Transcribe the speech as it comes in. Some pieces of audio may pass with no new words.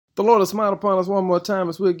The Lord has smiled upon us one more time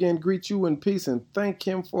as we again greet you in peace and thank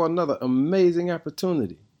Him for another amazing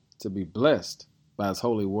opportunity to be blessed by His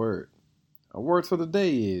holy word. Our word for the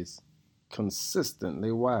day is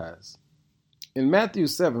consistently wise. In Matthew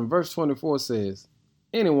 7, verse 24 says,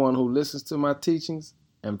 anyone who listens to my teachings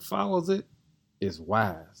and follows it is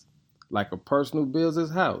wise, like a person who builds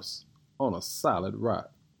his house on a solid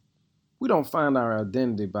rock. We don't find our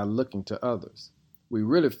identity by looking to others. We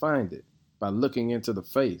really find it by looking into the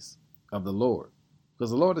face of the Lord. Because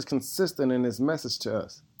the Lord is consistent in His message to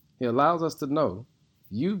us. He allows us to know,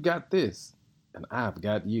 you've got this and I've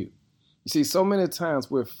got you. You see, so many times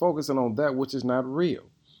we're focusing on that which is not real.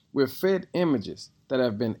 We're fed images that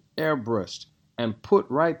have been airbrushed and put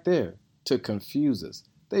right there to confuse us.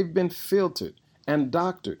 They've been filtered and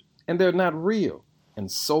doctored, and they're not real.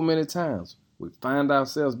 And so many times we find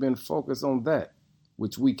ourselves being focused on that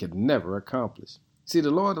which we could never accomplish. See, the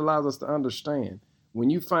Lord allows us to understand when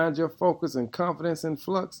you find your focus and confidence in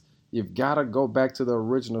flux, you've got to go back to the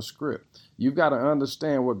original script. You've got to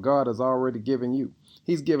understand what God has already given you.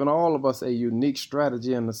 He's given all of us a unique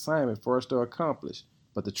strategy and assignment for us to accomplish.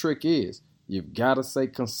 But the trick is, you've got to stay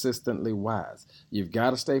consistently wise. You've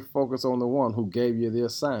got to stay focused on the one who gave you the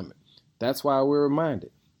assignment. That's why we're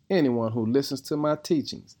reminded, anyone who listens to my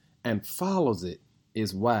teachings and follows it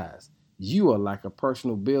is wise. You are like a person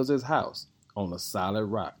who builds his house on a solid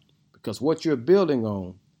rock, because what you're building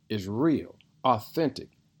on is real, authentic,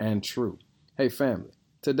 and true. Hey family,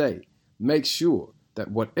 today, make sure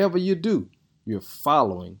that whatever you do, you're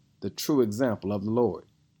following the true example of the Lord.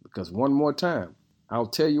 Because one more time, I'll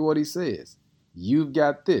tell you what He says. You've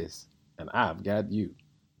got this and I've got you.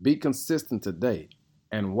 Be consistent today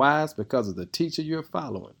and wise because of the teacher you're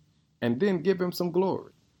following, and then give Him some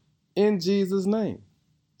glory. In Jesus' name,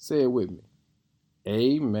 say it with me.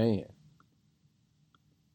 Amen.